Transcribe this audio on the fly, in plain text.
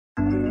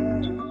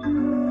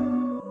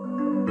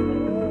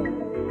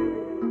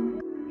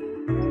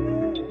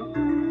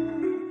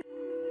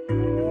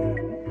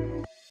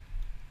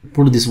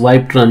put this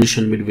wipe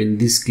transition between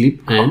this clip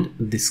and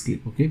this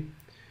clip. Okay,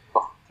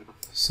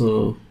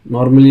 so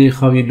normally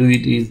how you do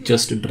it is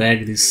just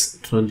drag this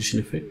transition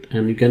effect,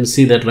 and you can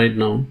see that right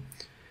now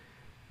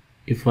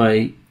if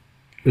I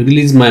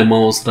release my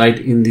mouse right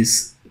in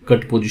this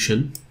cut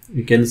position,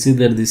 you can see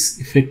that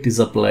this effect is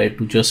applied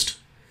to just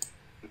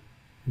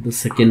the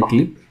second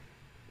clip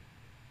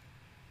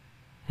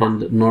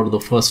and not the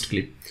first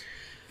clip.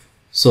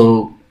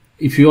 So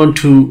if you want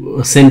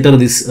to center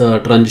this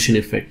transition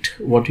effect,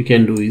 what you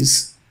can do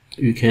is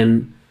you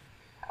can,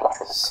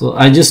 so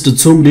I just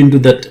zoomed into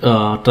that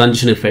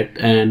transition effect,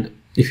 and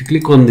if you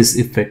click on this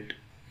effect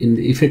in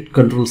the effect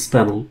controls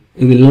panel,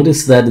 you will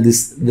notice that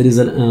there is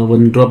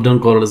one drop down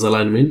called as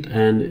alignment,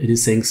 and it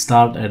is saying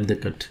start at the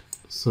cut.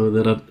 So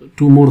there are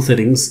two more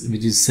settings,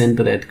 which is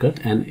center at cut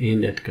and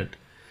end at cut.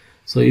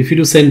 So if you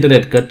do center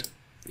at cut,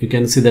 you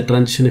can see the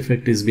transition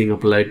effect is being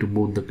applied to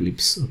both the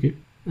clips. Okay,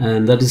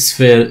 and that is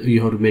where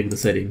you have to make the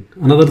setting.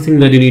 Another thing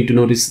that you need to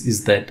notice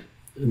is that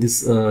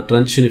this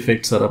transition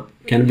effects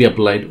can be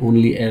applied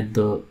only at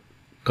the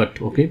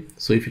cut. Okay,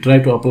 so if you try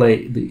to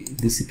apply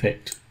this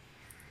effect,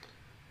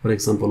 for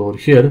example over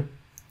here,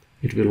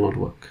 it will not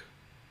work.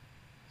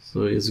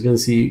 So as you can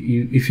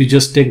see, if you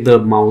just take the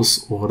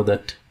mouse over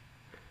that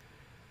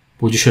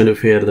position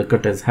of where the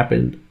cut has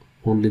happened,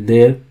 only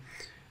there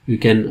you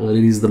can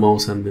release the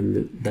mouse, and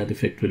then that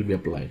effect will be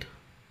applied.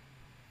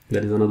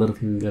 That is another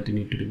thing that you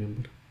need to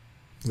remember.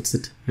 That's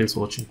it. Thanks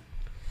for watching.